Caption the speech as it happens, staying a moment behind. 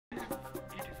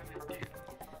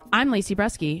I'm Lacey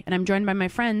Bresky, and I'm joined by my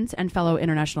friends and fellow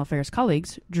international affairs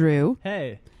colleagues, Drew.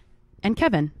 Hey. And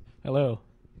Kevin. Hello.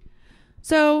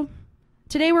 So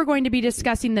today we're going to be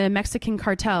discussing the Mexican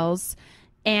cartels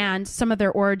and some of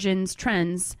their origins,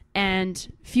 trends, and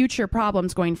future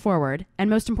problems going forward, and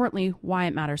most importantly, why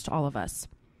it matters to all of us.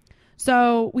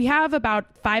 So we have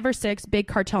about 5 or 6 big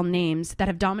cartel names that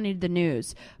have dominated the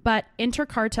news, but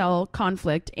intercartel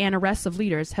conflict and arrests of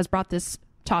leaders has brought this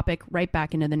topic right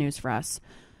back into the news for us.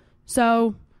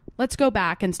 So let's go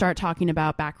back and start talking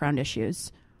about background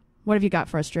issues. What have you got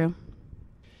for us, Drew?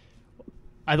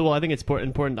 I think it's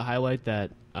important to highlight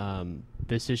that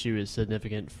this issue is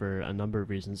significant for a number of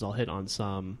reasons. I'll hit on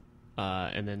some,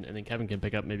 and then Kevin can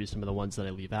pick up maybe some of the ones that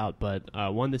I leave out. But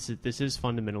one, this is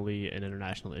fundamentally an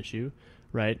international issue,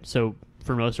 right? So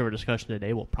for most of our discussion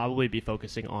today, we'll probably be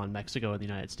focusing on Mexico and the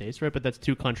United States, right? But that's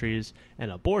 2 countries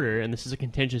and a border, and this is a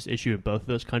contentious issue in both of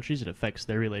those countries. It affects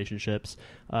their relationships,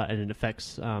 and it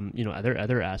affects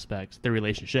other aspects, their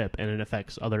relationship, and it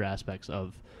affects other aspects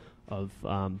of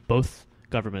both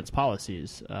government's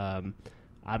policies.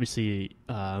 Obviously,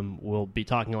 we'll be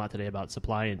talking a lot today about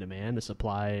supply and demand. The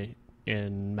supply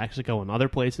in Mexico and other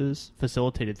places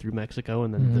facilitated through Mexico,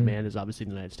 and then the demand is obviously in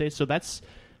the United States. So that's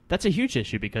a huge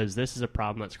issue because this is a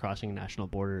problem that's crossing national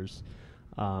borders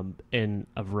in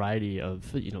a variety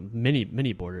of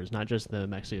many borders, not just the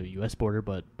Mexico-U.S. border,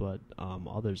 but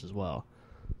others as well.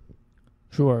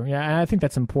 Sure, yeah, and I think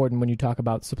that's important when you talk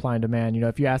about supply and demand.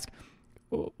 If you ask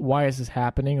why is this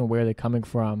happening and where are they coming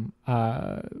from,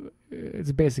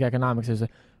 it's basic economics. There's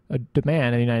a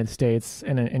demand in the United States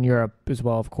and in Europe as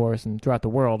well, of course, and throughout the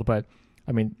world. But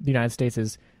I mean, the United States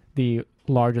is the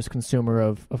largest consumer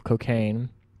of cocaine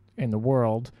in the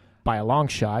world by a long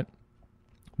shot,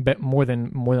 but more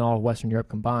than all of Western Europe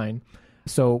combined.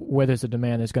 So where there's a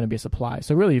demand, there's going to be a supply.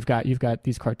 So really, you've got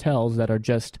these cartels that are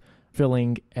just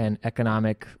filling an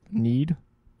economic need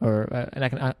or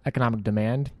an economic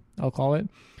demand, I'll call it.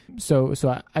 So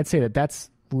I'd say that's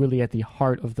really at the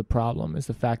heart of the problem, is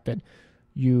the fact that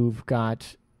you've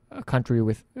got a country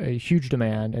with a huge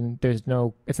demand, and it's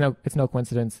no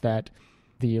coincidence that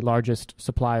the largest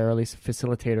supplier, or at least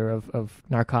facilitator of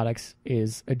narcotics,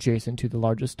 is adjacent to the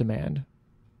largest demand.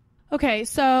 Okay,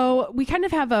 so we kind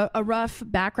of have a rough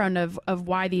background of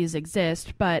why these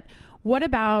exist, but what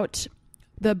about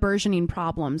the burgeoning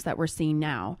problems that we're seeing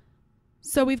now?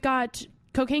 So we've got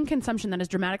cocaine consumption that has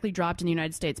dramatically dropped in the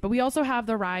United States, but we also have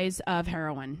the rise of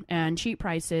heroin and cheap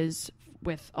prices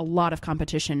with a lot of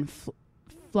competition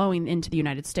flowing into the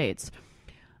United States.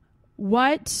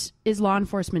 What is law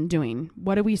enforcement doing?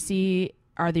 What do we see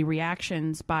are the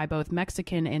reactions by both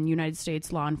Mexican and United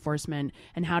States law enforcement,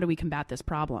 and how do we combat this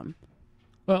problem?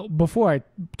 Well, before I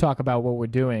talk about what we're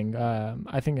doing,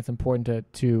 I think it's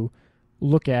important to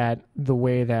look at the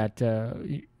way that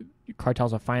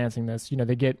cartels are financing this.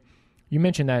 You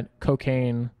mentioned that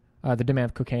cocaine, the demand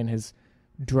of cocaine has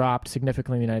dropped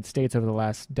significantly in the United States over the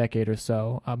last decade or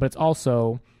so, but it's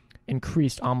also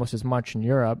increased almost as much in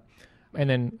Europe. And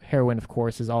then heroin, of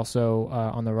course, is also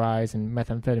on the rise, and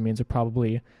methamphetamines are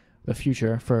probably the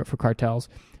future for cartels.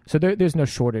 So there's no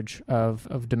shortage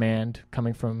of demand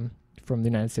coming from the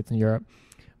United States and Europe.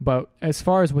 But as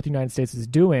far as what the United States is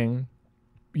doing,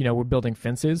 we're building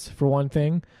fences, for one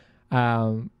thing.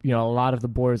 A lot of the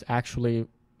border is actually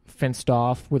fenced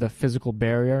off with a physical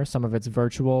barrier. Some of it's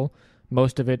virtual.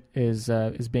 Most of it is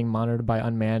being monitored by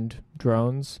unmanned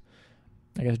drones.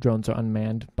 I guess drones are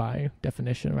unmanned by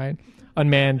definition, right?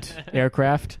 Unmanned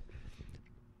aircraft.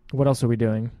 What else are we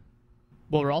doing?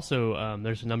 Well, we're also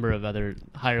there's a number of other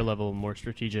higher level, more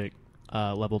strategic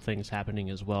level things happening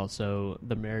as well. So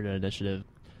the Merida Initiative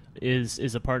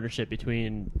is a partnership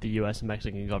between the U.S. and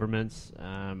Mexican governments,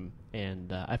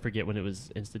 and I forget when it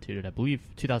was instituted. I believe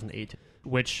 2008,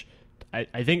 which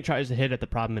I think tries to hit at the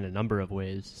problem in a number of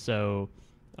ways. So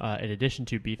in addition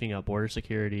to beefing up border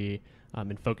security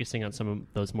and focusing on some of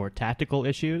those more tactical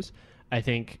issues, I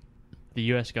think the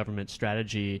U.S. government's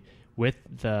strategy with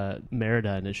the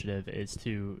Merida Initiative is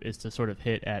to sort of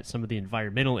hit at some of the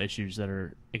environmental issues that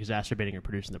are exacerbating or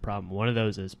producing the problem. One of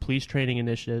those is police training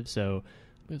initiatives, so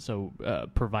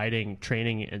providing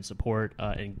training and support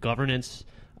and governance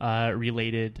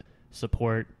related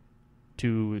support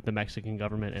to the Mexican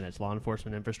government and its law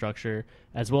enforcement infrastructure,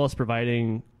 as well as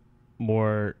providing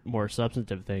more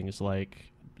substantive things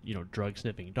like drug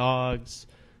sniffing dogs,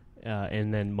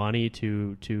 and then money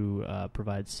to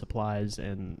provide supplies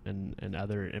and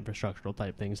other infrastructural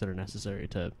type things that are necessary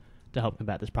to to help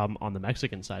combat this problem on the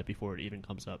Mexican side before it even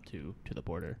comes up to the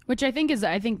border. Which I think is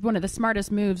one of the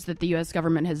smartest moves that the U.S.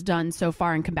 government has done so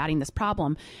far in combating this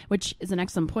problem, which is an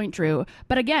excellent point, Drew.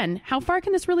 But again, how far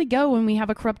can this really go when we have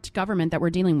a corrupt government that we're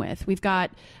dealing with? We've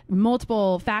got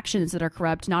multiple factions that are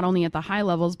corrupt, not only at the high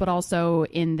levels, but also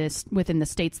within the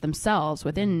states themselves,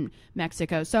 within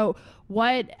Mexico. So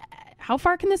how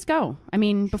far can this go? I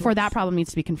mean, before that problem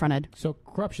needs to be confronted. So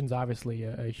corruption's obviously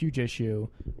a huge issue,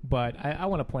 but I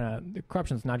want to point out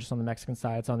corruption's not just on the Mexican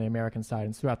side; it's on the American side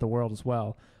and throughout the world as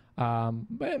well.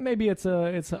 But maybe it's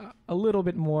a little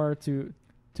bit more to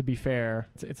be fair.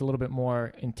 It's a little bit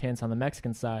more intense on the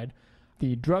Mexican side.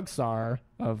 The drug czar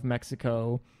of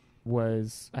Mexico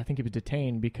I think he was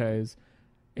detained because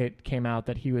it came out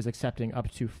that he was accepting up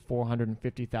to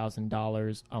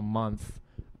 $450,000 a month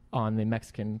on the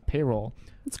Mexican payroll.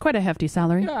 It's quite a hefty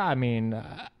salary. Yeah, I mean,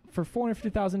 for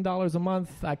 $450,000 a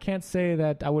month, I can't say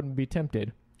that I wouldn't be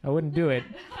tempted. I wouldn't do it,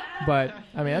 but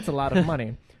I mean, that's a lot of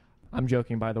money. I'm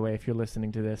joking, by the way, if you're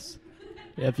listening to this.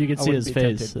 Yeah, if you could see his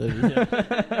face.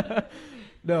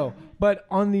 No, but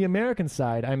on the American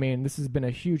side, I mean, this has been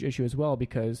a huge issue as well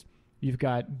because you've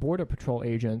got Border Patrol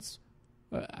agents,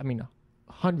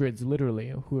 hundreds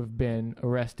literally, who have been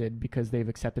arrested because they've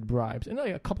accepted bribes. And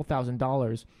like a couple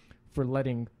 $1,000s for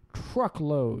letting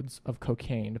truckloads of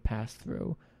cocaine pass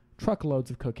through.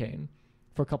 Truckloads of cocaine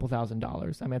for a couple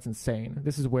 $1,000s. I mean, that's insane.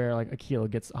 This is where like a kilo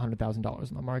gets $100,000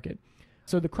 in the market.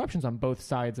 So the corruption's on both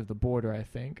sides of the border, I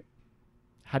think.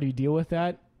 How do you deal with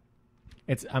that?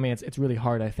 It's really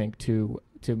hard, I think, to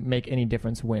make any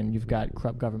difference when you've got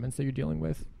corrupt governments that you're dealing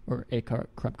with, or a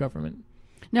corrupt government.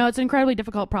 No, it's an incredibly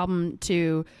difficult problem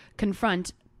to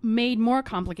confront, made more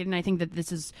complicated. And I think that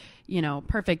this is,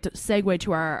 perfect segue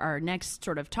to our next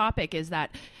sort of topic, is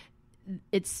that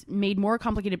it's made more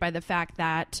complicated by the fact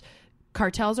that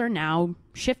cartels are now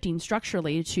shifting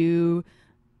structurally to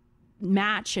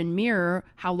match and mirror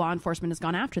how law enforcement has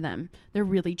gone after them. They're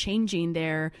really changing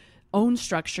their own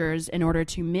structures in order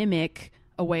to mimic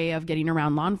a way of getting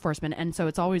around law enforcement. And so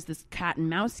it's always this cat and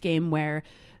mouse game where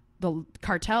the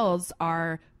cartels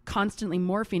are constantly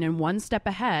morphing and one step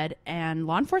ahead, and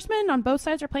law enforcement on both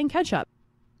sides are playing catch up.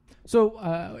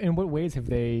 So, in what ways have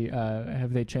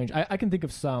they changed? I can think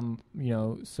of some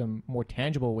more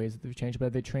tangible ways that they've changed, but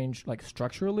have they changed like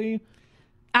structurally?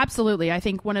 Absolutely. I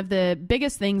think one of the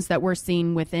biggest things that we're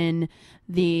seeing within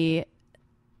the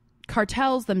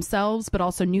cartels themselves, but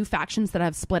also new factions that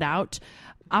have split out.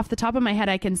 Off the top of my head,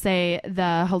 I can say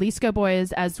the Jalisco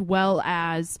Boys, as well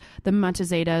as the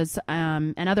Montezetas,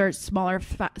 and other smaller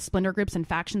splinter groups and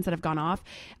factions that have gone off.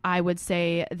 I would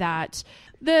say that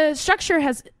the structure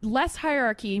has less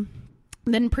hierarchy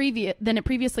than it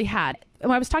previously had.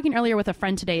 I was talking earlier with a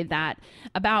friend today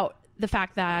about the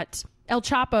fact that El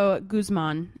Chapo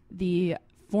Guzman, the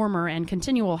former and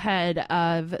continual head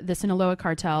of the Sinaloa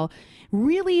cartel,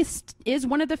 really is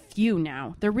one of the few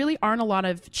now. There really aren't a lot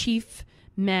of chief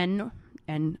men,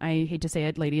 and I hate to say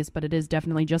it, ladies, but it is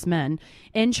definitely just men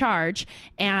in charge.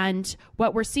 And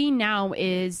what we're seeing now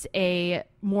is a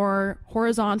more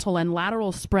horizontal and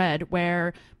lateral spread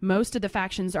where most of the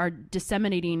factions are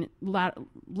disseminating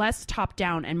less top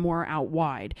down and more out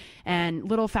wide. And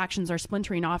little factions are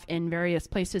splintering off in various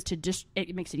places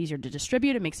it makes it easier to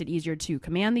distribute. It makes it easier to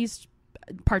command these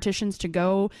partitions to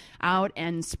go out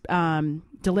and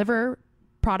deliver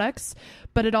products,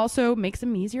 but it also makes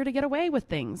them easier to get away with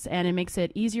things, and it makes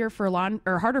it easier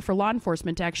harder for law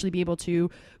enforcement to actually be able to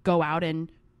go out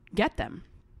and get them.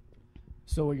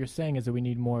 So what you're saying is that we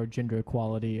need more gender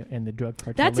equality in the drug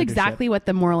cartel That's leadership. exactly what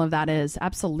the moral of that is.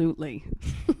 Absolutely.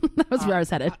 That was where I was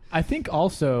headed. I think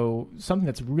also something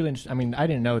that's really interesting. I mean, I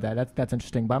didn't know that. That's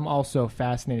interesting, but I'm also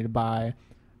fascinated by,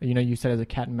 you said as a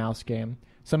cat and mouse game,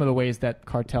 some of the ways that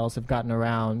cartels have gotten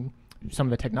around some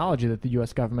of the technology that the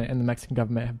U.S. government and the Mexican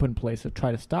government have put in place to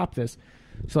try to stop this.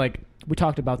 So, like, we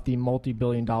talked about the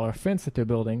multi-billion-dollar fence that they're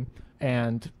building,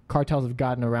 and cartels have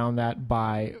gotten around that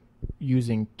by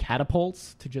using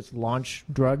catapults to just launch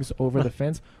drugs over the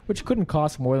fence, which couldn't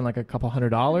cost more than like a couple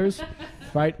 $100,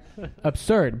 right?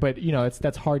 Absurd, but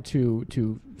that's hard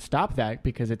to stop that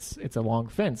because it's a long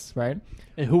fence, right?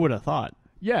 And who would have thought?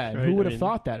 Yeah, and right? who would have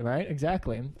thought that, right?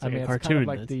 Exactly. It's like a it's cartoon.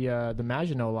 kind of like the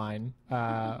Maginot line,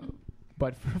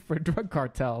 but for drug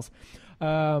cartels.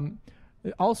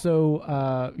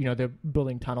 Also, they're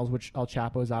building tunnels, which El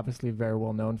Chapo is obviously very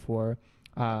well known for.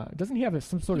 Doesn't he have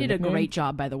some sort of He did nickname? a great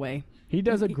job, by the way. He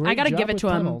does a great job. I got to give it to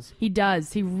tunnels. him. He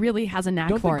does. He really has a knack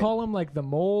Don't for they it. call him like the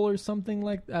mole or something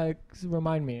like that?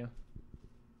 Remind me.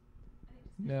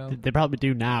 No. They probably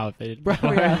do now if they did.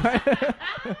 Yeah.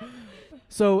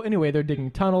 So anyway, they're digging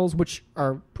tunnels, which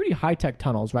are pretty high-tech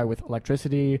tunnels, right, with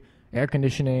electricity air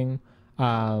conditioning.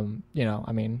 I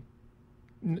mean,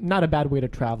 not a bad way to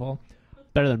travel.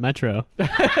 Better than Metro.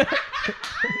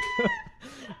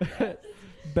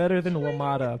 Better than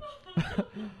WMATA.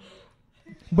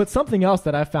 But something else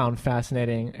that I found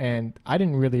fascinating, and I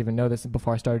didn't really even know this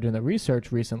before I started doing the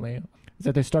research recently, is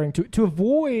that they're starting to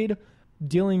avoid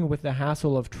dealing with the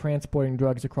hassle of transporting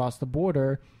drugs across the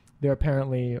border. They're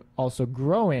apparently also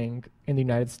growing in the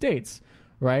United States,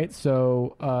 right?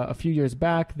 So a few years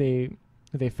back, they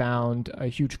found a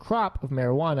huge crop of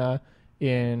marijuana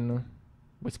in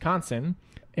Wisconsin,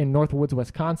 in Northwoods,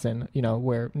 Wisconsin,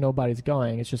 where nobody's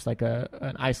going. It's just like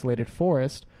an isolated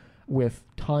forest with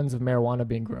tons of marijuana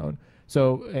being grown.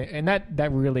 So, and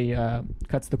that really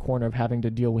cuts the corner of having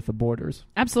to deal with the borders.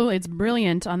 Absolutely. It's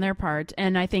brilliant on their part.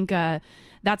 And I think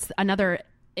that's another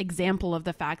example of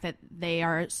the fact that they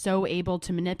are so able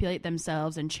to manipulate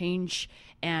themselves and change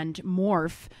and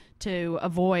morph to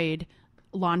avoid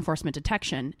law enforcement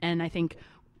detection. And I think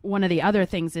one of the other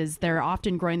things is they're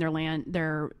often growing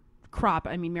their crop,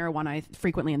 I mean marijuana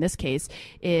frequently in this case,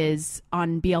 is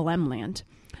on BLM land.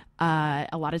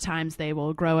 A lot of times they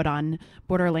will grow it on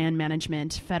borderland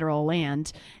management, federal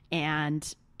land,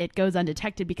 and it goes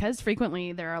undetected because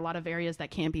frequently there are a lot of areas that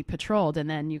can't be patrolled, and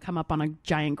then you come up on a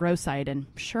giant grow site, and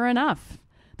sure enough,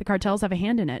 the cartels have a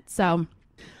hand in it. So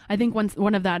I think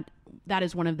that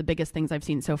is one of the biggest things I've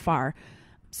seen so far.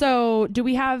 So do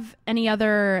we have any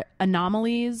other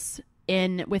anomalies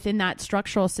within that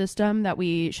structural system that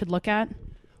we should look at?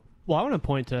 Well, I want to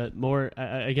point to more,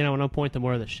 I want to point to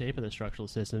more of the shape of the structural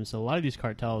system. So a lot of these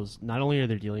cartels, not only are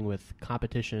they dealing with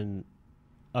competition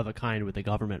of a kind with the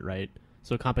government, right?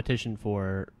 So competition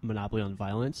for monopoly on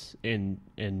violence in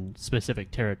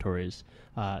specific territories,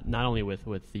 not only with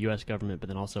the U.S. government, but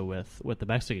then also with the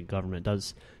Mexican government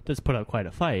does put up quite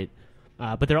a fight.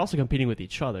 But they're also competing with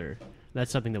each other.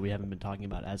 That's something that we haven't been talking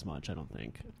about as much, I don't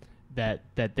think. That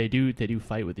they do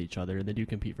fight with each other and they do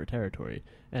compete for territory.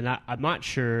 And I'm not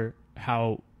sure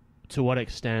to what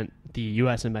extent the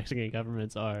U.S. and Mexican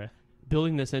governments are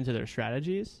building this into their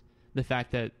strategies. The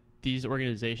fact that these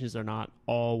organizations are not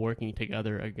all working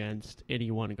together against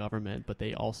any one government, but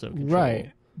they also control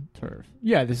turf.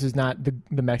 Yeah, this is not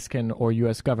the Mexican or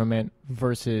U.S. government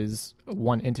versus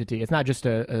one entity. It's not just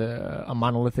a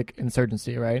monolithic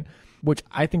insurgency, right? Which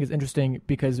I think is interesting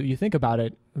because you think about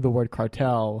it, the word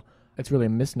cartel, it's really a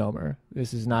misnomer.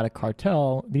 This is not a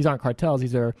cartel. These aren't cartels.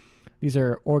 These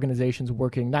are organizations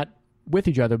working not with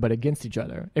each other but against each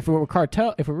other. If it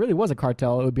really was a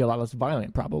cartel, it would be a lot less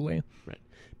violent, probably. Right.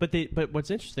 But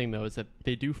what's interesting though is that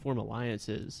they do form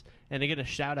alliances, and they get a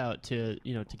shout out to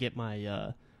get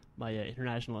my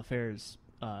international affairs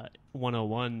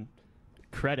 101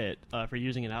 credit for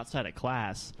using it outside of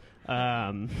class.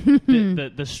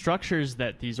 The structures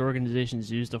that these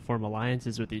organizations use to form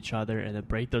alliances with each other and then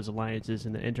break those alliances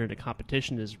and then enter into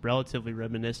competition is relatively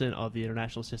reminiscent of the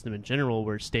international system in general,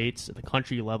 where states at the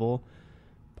country level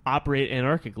operate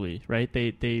anarchically, right?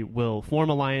 They will form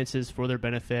alliances for their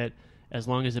benefit as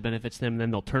long as it benefits them,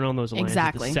 then they'll turn on those alliances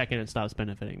the second it stops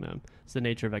benefiting them. It's the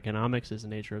nature of economics, it's the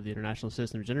nature of the international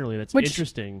system generally. That's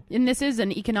interesting. And this is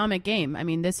an economic game. I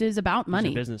mean, this is about money.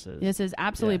 These are businesses. This is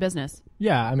absolutely business.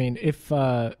 Yeah, I mean, if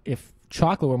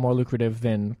chocolate were more lucrative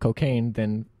than cocaine,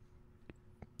 then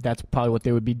that's probably what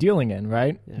they would be dealing in,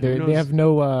 right? Yeah, they have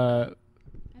no... I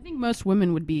think most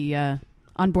women would be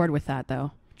on board with that,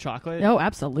 though. Chocolate? Oh,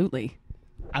 absolutely.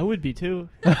 I would be, too.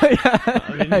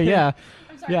 Yeah.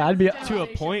 Yeah, I'd be to a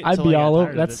point. I'd be all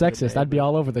over. That's sexist. I'd be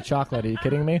all over the chocolate. Are you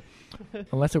kidding me?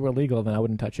 Unless it were legal, then I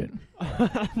wouldn't touch it.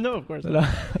 No, of course not.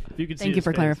 Thank you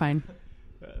for clarifying.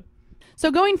 So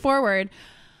going forward,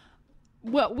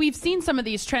 well, we've seen some of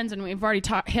these trends, and we've already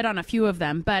hit on a few of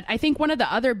them. But I think one of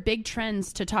the other big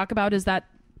trends to talk about is that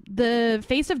the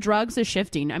face of drugs is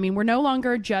shifting. I mean, we're no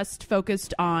longer just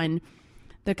focused on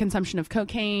the consumption of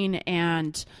cocaine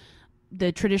and the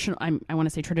traditional, I want to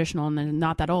say traditional and then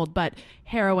not that old, but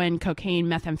heroin, cocaine,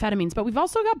 methamphetamines. But we've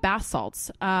also got bath salts.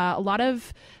 A lot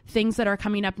of things that are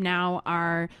coming up now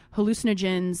are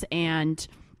hallucinogens and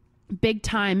big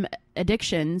time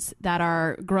addictions that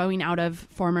are growing out of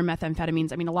former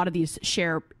methamphetamines. I mean, a lot of these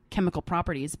share chemical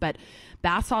properties, but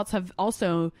bath salts have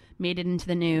also made it into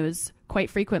the news quite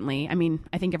frequently. I mean,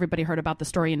 I think everybody heard about the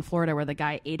story in Florida where the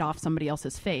guy ate off somebody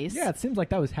else's face. Yeah, it seems like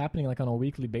that was happening like on a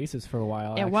weekly basis for a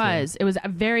while. It was a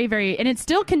very, very, and it's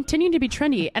still continuing to be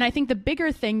trendy. And I think the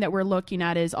bigger thing that we're looking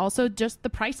at is also just the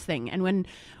price thing. And when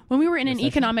we were in an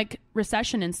economic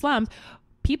recession and slump,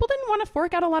 people didn't want to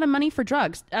fork out a lot of money for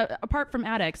drugs, apart from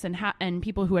addicts and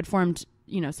people who had formed,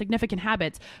 significant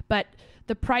habits. But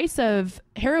the price of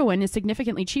heroin is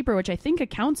significantly cheaper, which I think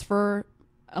accounts for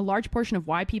a large portion of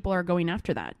why people are going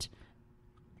after that.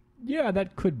 Yeah,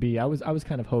 that could be. I was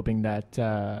kind of hoping that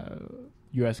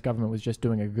U.S. government was just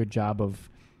doing a good job of,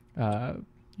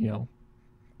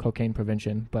 cocaine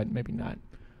prevention, but maybe not.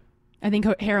 I think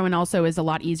heroin also is a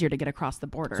lot easier to get across the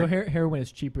border. So heroin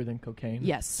is cheaper than cocaine?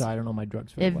 Yes. So I don't know my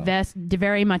drugs very well. It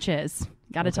very much is.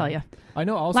 Got to tell you. I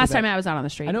know also Last time I was out on the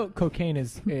street. I know cocaine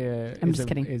is I'm just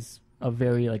kidding. Is a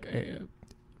very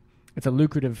it's a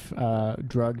lucrative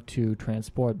drug to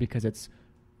transport because it's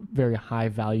very high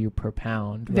value per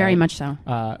pound. Very right? much so.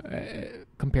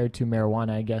 Compared to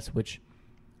marijuana, I guess, which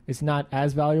is not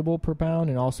as valuable per pound,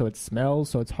 and also it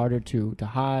smells, so it's harder to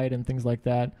hide and things like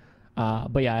that.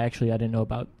 But yeah, I didn't know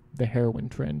about the heroin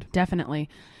trend. Definitely.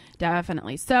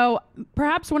 So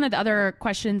perhaps one of the other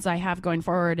questions I have going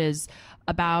forward is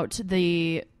about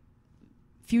the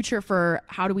future for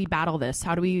how do we battle this?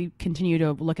 How do we continue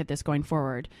to look at this going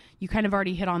forward? You kind of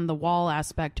already hit on the wall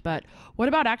aspect, but what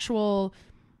about actual,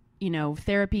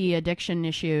 therapy, addiction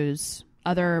issues,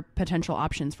 other potential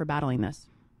options for battling this?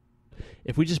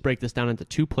 If we just break this down into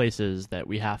two places that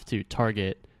we have to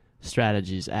target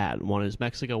strategies at, one is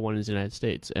Mexico, one is the United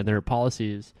States, and there are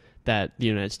policies that the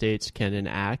United States can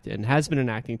enact and has been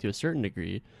enacting to a certain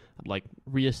degree, like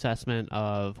reassessment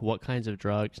of what kinds of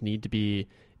drugs need to be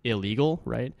illegal,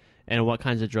 right? And what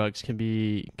kinds of drugs can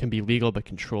be legal but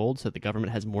controlled, so that the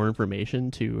government has more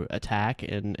information to attack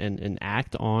and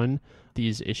act on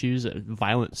these issues,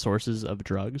 violent sources of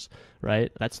drugs,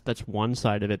 right? That's one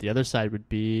side of it. The other side would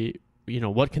be,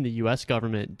 what can the U.S.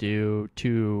 government do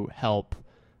to help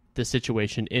the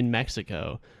situation in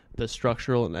Mexico, the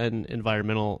structural and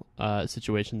environmental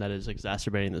situation that is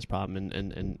exacerbating this problem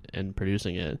and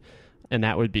producing it. And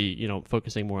that would be,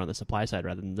 focusing more on the supply side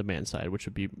rather than the demand side, which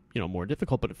would be, more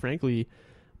difficult. But frankly,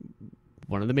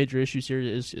 one of the major issues here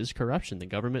is corruption. The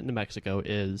government in Mexico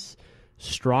is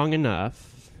strong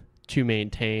enough to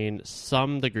maintain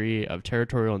some degree of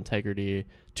territorial integrity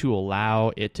to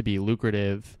allow it to be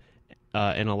lucrative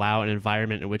and allow an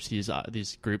environment in which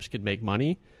these groups can make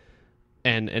money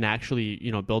and actually,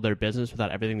 build their business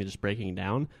without everything just breaking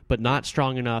down, but not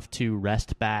strong enough to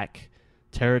wrest back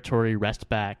territory, wrest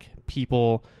back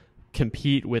people,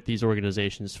 compete with these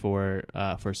organizations for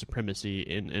supremacy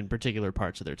in particular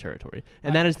parts of their territory.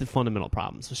 And that is the fundamental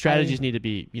problem. So strategies need to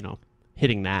be,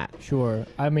 hitting that. Sure.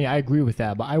 I mean, I agree with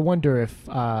that, but I wonder if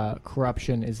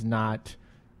corruption is not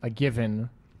a given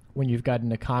when you've got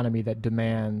an economy that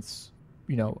demands,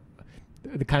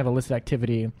 the kind of illicit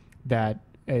activity that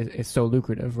is so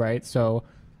lucrative, right? So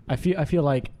I feel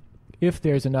like if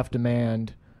there's enough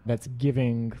demand that's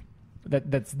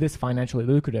this financially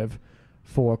lucrative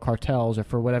for cartels or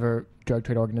for whatever drug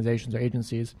trade organizations or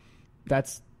agencies,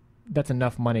 that's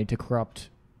enough money to corrupt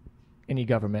any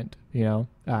government.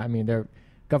 I mean, there are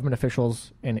government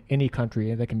officials in any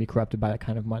country that can be corrupted by that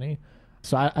kind of money.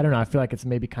 So I don't know. I feel like it's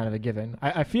maybe kind of a given.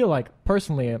 I feel like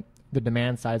personally the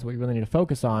demand side is what you really need to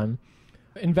focus on.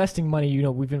 Investing money,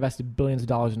 we've invested billions of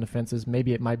dollars in defenses.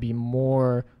 Maybe it might be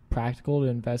more practical to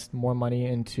invest more money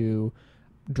into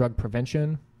drug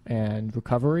prevention and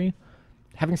recovery.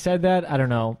 Having said that, I don't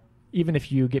know. Even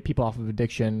if you get people off of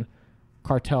addiction,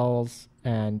 cartels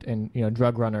and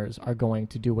drug runners are going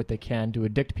to do what they can to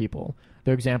addict people.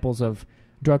 There are examples of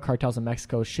drug cartels in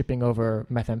Mexico shipping over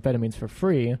methamphetamines for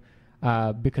free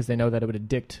because they know that it would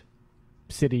addict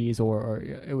cities or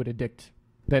it would addict,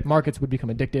 that markets would become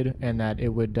addicted and that it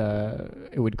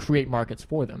would create markets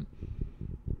for them.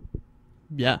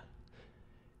 Yeah,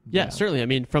 certainly. I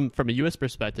mean, from a U.S.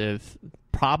 perspective,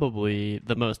 probably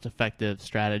the most effective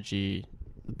strategy,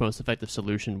 the most effective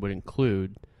solution would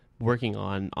include working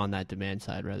on that demand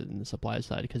side rather than the supply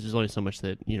side, because there's only so much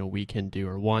that we can do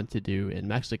or want to do in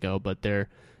Mexico. But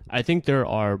I think there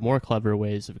are more clever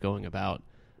ways of going about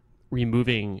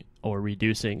removing or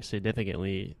reducing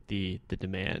significantly the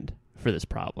demand for this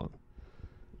problem.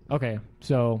 Okay,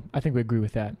 so I think we agree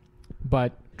with that.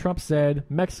 But Trump said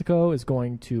Mexico is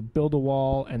going to build a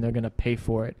wall and they're going to pay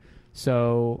for it.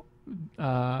 So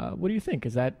what do you think?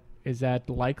 Is that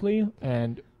likely?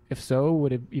 And if so,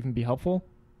 would it even be helpful?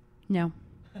 No.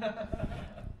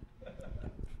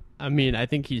 I mean, I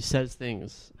think he says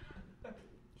things.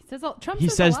 He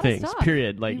says things. Stuff.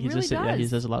 Period. Like he he really just does. he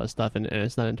says a lot of stuff, and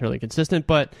it's not entirely consistent.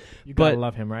 But you gotta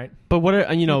love him, right? But what are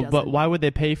But doesn't. why would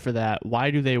they pay for that?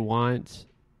 Why do they want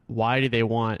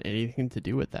anything to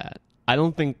do with that? I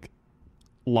don't think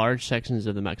large sections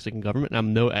of the Mexican government, and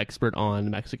I'm no expert on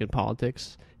Mexican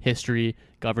politics, history,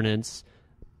 governance,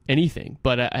 anything,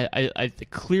 but I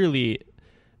clearly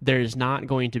there's not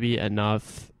going to be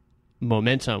enough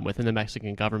momentum within the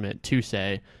Mexican government to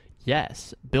say,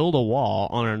 yes, build a wall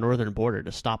on our northern border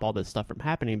to stop all this stuff from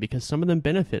happening because some of them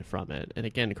benefit from it. And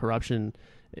again, corruption,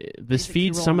 this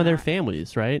feeds some of their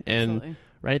families, right? Absolutely. And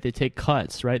right, they take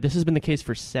cuts, right? This has been the case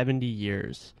for 70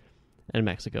 years in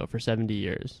Mexico, for 70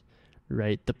 years,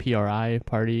 right? The PRI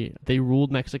party, they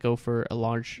ruled Mexico for a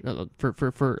large,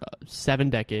 for 7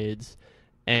 decades,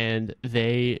 and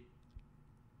they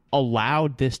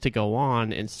allowed this to go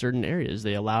on in certain areas.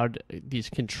 They allowed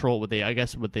these what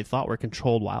they thought were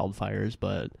controlled wildfires,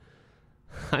 but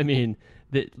I mean,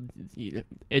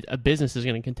 a business is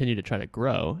going to continue to try to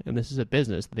grow, and this is a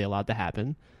business that they allowed to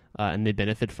happen, and they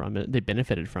benefited from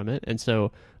it, and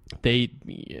so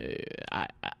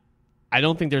I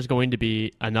don't think there's going to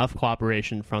be enough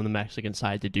cooperation from the Mexican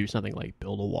side to do something like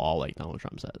build a wall, like Donald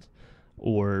Trump says,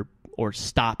 or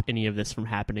stop any of this from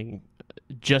happening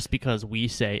just because we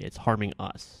say it's harming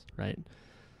us, right?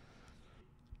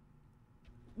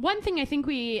 One thing I think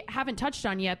we haven't touched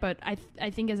on yet, but I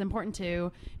think is important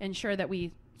to ensure that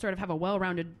we sort of have a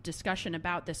well-rounded discussion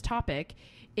about this topic,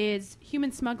 is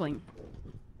human smuggling.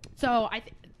 So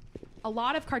a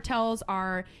lot of cartels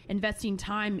are investing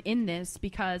time in this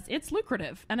because it's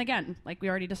lucrative. And again, like we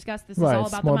already discussed, this is all about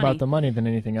the money. It's more about the money than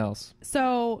anything else.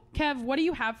 So, Kev, what do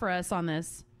you have for us on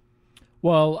this?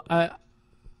 Well,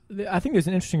 I think there's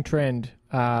an interesting trend.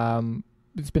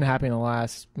 It's been happening in the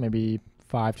last maybe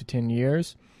 5 to 10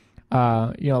 years.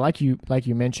 Like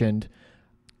you mentioned,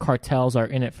 cartels are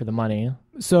in it for the money.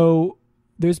 So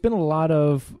there's been a lot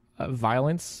of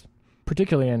violence,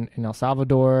 particularly in El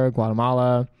Salvador,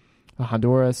 Guatemala,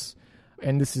 Honduras,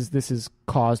 and this has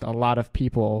caused a lot of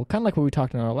people, kind of like what we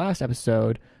talked in our last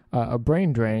episode, a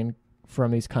brain drain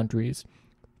from these countries.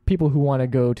 People who want to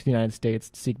go to the United States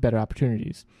to seek better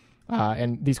opportunities.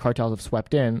 And these cartels have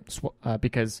swept in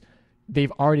because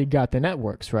they've already got the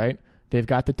networks, right? They've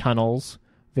got the tunnels.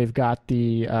 They've got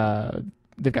they've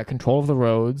got control of the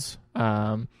roads.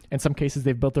 In some cases,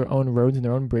 they've built their own roads and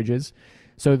their own bridges.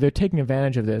 So they're taking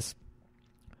advantage of this,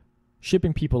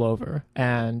 shipping people over.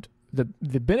 And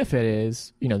the benefit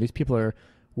is, these people are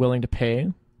willing to pay.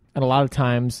 And a lot of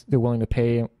times they're willing to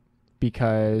pay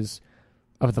because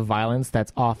of the violence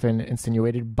that's often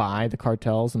insinuated by the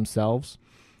cartels themselves.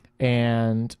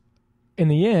 And in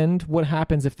the end, what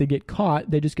happens if they get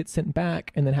caught? They just get sent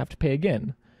back and then have to pay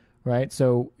again, right?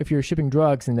 So if you're shipping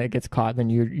drugs and that gets caught, then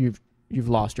you've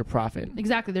lost your profit.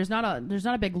 Exactly. There's not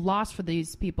a big loss for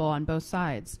these people on both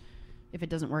sides if it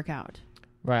doesn't work out.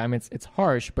 Right. I mean, it's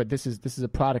harsh, but this is a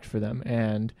product for them,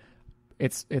 and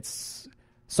it's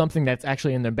something that's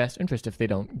actually in their best interest if they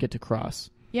don't get to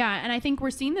cross. Yeah, and I think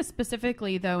we're seeing this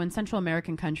specifically, though, in Central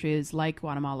American countries like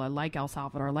Guatemala, like El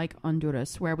Salvador, like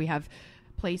Honduras, where we have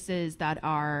places that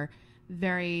are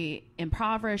very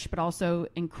impoverished but also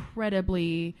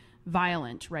incredibly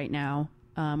violent right now,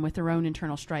 with their own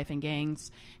internal strife and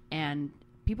gangs, and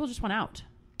people just want out.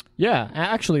 Yeah,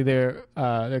 actually, there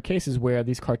are cases where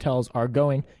these cartels are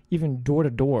going even door to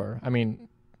door. I mean,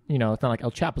 it's not like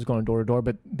El Chapo's going door to door,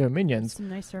 but their minions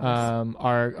nice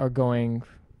are going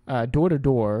door to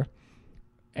door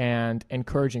and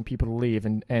encouraging people to leave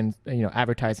and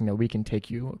advertising that we can take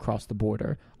you across the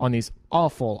border on these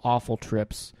awful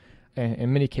trips. And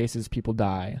in many cases, people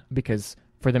die because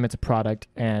for them it's a product.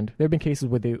 And there have been cases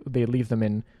where they leave them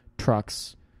in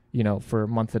trucks, for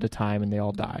months at a time, and they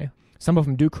all die. Some of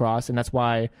them do cross, and that's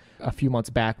why a few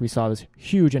months back we saw this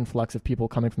huge influx of people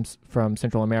coming from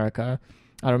Central America.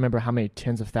 I don't remember how many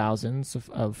tens of thousands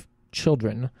of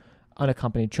children,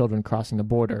 unaccompanied children, crossing the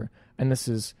border. And this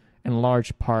is in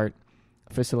large part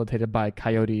facilitated by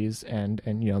coyotes and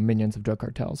minions of drug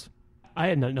cartels. I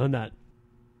had not known that.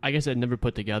 I guess I'd never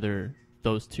put together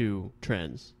those two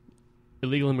trends.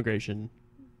 Illegal immigration,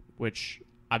 which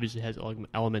obviously has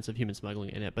elements of human smuggling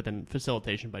in it, but then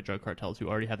facilitation by drug cartels who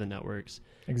already have the networks.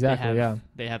 Exactly,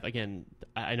 They have, again,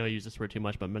 I know I use this word too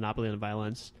much, but monopoly on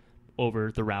violence over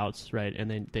the routes, right?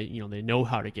 And they know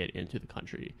how to get into the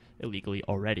country illegally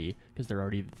already because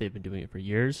they've been doing it for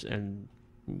years, and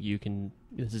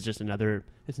this is just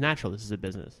it's natural. This is a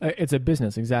business. It's a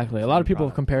business, exactly. A lot of people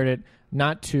have compared it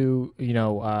not to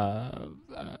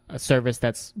a service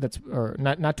that's or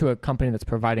not to a company that's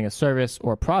providing a service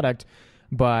or a product,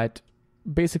 but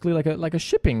basically like a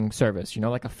shipping service,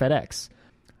 like a FedEx.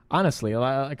 Honestly, a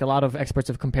lot of experts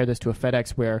have compared this to a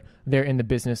FedEx, where they're in the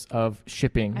business of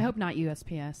shipping. I hope not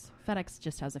USPS. FedEx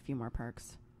just has a few more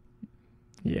perks.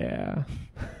 Yeah.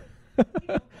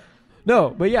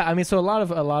 No, but yeah, I mean, so a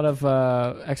lot of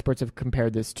experts have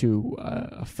compared this to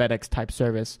a FedEx type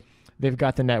service. They've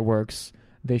got the networks.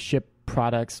 They ship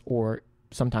products or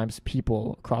sometimes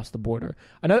people across the border.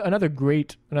 Another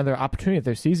opportunity that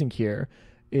they're seizing here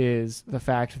is the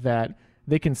fact that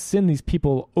they can send these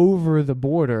people over the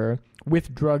border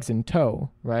with drugs in tow,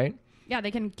 right? Yeah,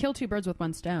 they can kill two birds with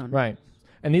one stone. Right.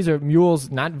 And these are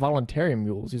mules, not voluntary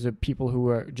mules. These are people who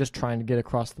are just trying to get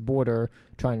across the border,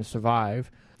 trying to survive.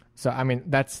 So, I mean,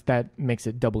 that makes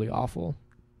it doubly awful.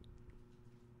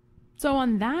 So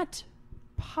on that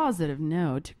positive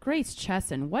note, Grace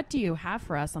Chesson, what do you have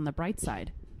for us on the bright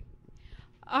side?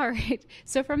 All right.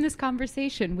 So from this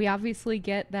conversation, we obviously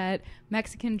get that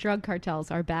Mexican drug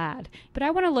cartels are bad. But I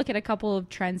want to look at a couple of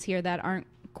trends here that aren't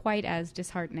quite as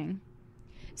disheartening.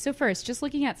 So first, just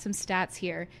looking at some stats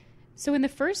here. So in the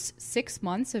first 6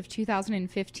 months of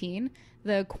 2015,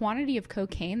 the quantity of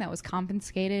cocaine that was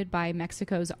confiscated by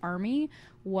Mexico's army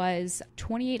was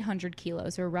 2,800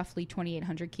 kilos, or roughly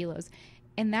 2,800 kilos.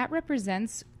 And that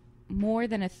represents more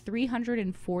than a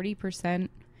 340%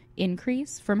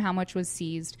 increase from how much was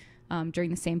seized during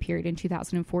the same period in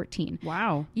 2014.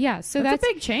 Wow. Yeah, so that's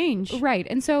a big change. Right.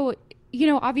 And so,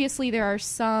 obviously there are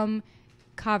some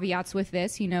caveats with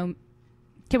this, Can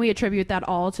we attribute that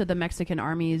all to the Mexican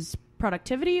army's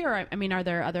productivity? Or, I mean, are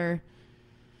there other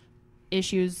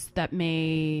issues that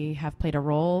may have played a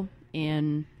role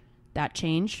in that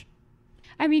change?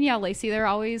 I mean, yeah, Lacey, there are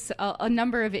always a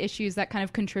number of issues that kind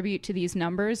of contribute to these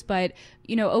numbers. But,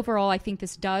 overall, I think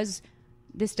this does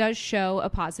show a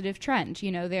positive trend.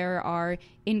 There are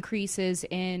increases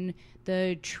in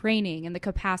the training and the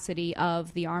capacity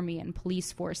of the army and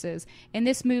police forces. And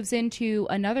this moves into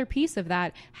another piece of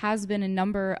that has been a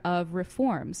number of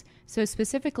reforms. So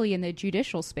specifically in the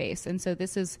judicial space. And so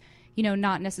this is,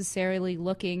 not necessarily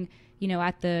looking,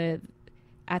 at the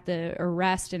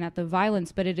arrest and at the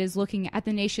violence, but it is looking at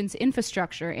the nation's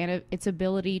infrastructure and its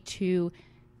ability to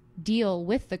deal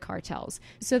with the cartels.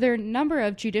 So there are a number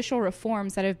of judicial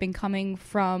reforms that have been coming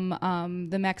from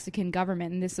the Mexican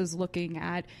government, and this is looking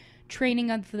at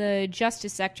training of the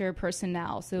justice sector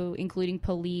personnel, so including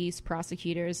police,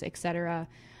 prosecutors, etc.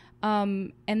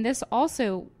 And this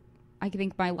also, I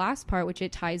think my last part, which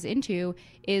it ties into,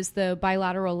 is the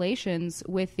bilateral relations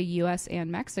with the U.S. and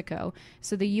Mexico.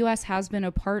 So the U.S. has been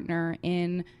a partner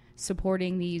in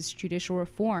supporting these judicial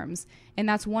reforms. And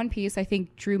that's one piece, I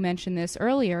think Drew mentioned this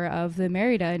earlier, of the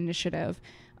Merida Initiative.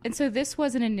 And so this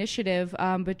was an initiative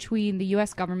between the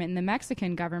U.S. government and the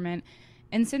Mexican government.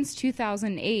 And since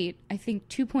 2008, I think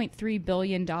 $2.3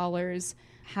 billion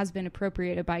has been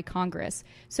appropriated by Congress.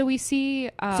 So we see...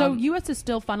 so U.S. is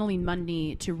still funneling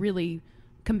money to really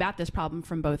combat this problem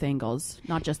from both angles,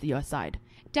 not just the U.S. side.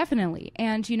 Definitely.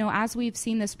 And, as we've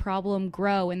seen this problem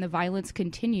grow and the violence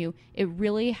continue, it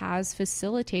really has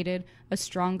facilitated a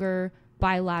stronger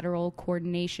bilateral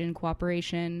coordination,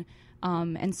 cooperation,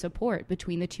 and support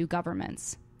between the two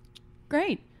governments.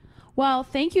 Great. Well,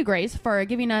 thank you, Grace, for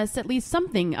giving us at least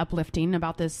something uplifting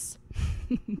about this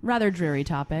rather dreary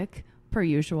topic, per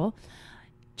usual.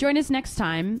 Join us next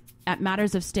time at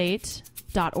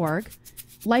mattersofstate.org.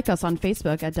 Like us on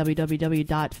Facebook at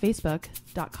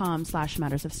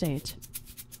www.facebook.com/mattersofstate.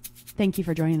 Thank you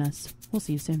for joining us. We'll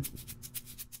see you soon.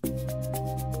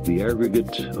 The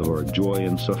aggregate of our joy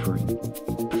and suffering,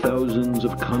 thousands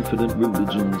of confident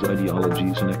religions,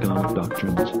 ideologies, and economic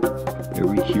doctrines,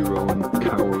 every hero and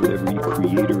coward, every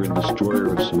creator and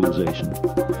destroyer of civilization,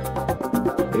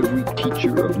 every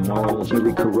teacher of morals,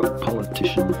 every corrupt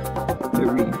politician,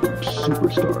 every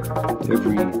superstar,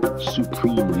 every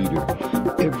supreme leader,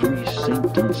 every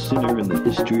saint and sinner in the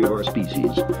history of our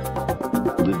species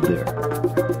lived there.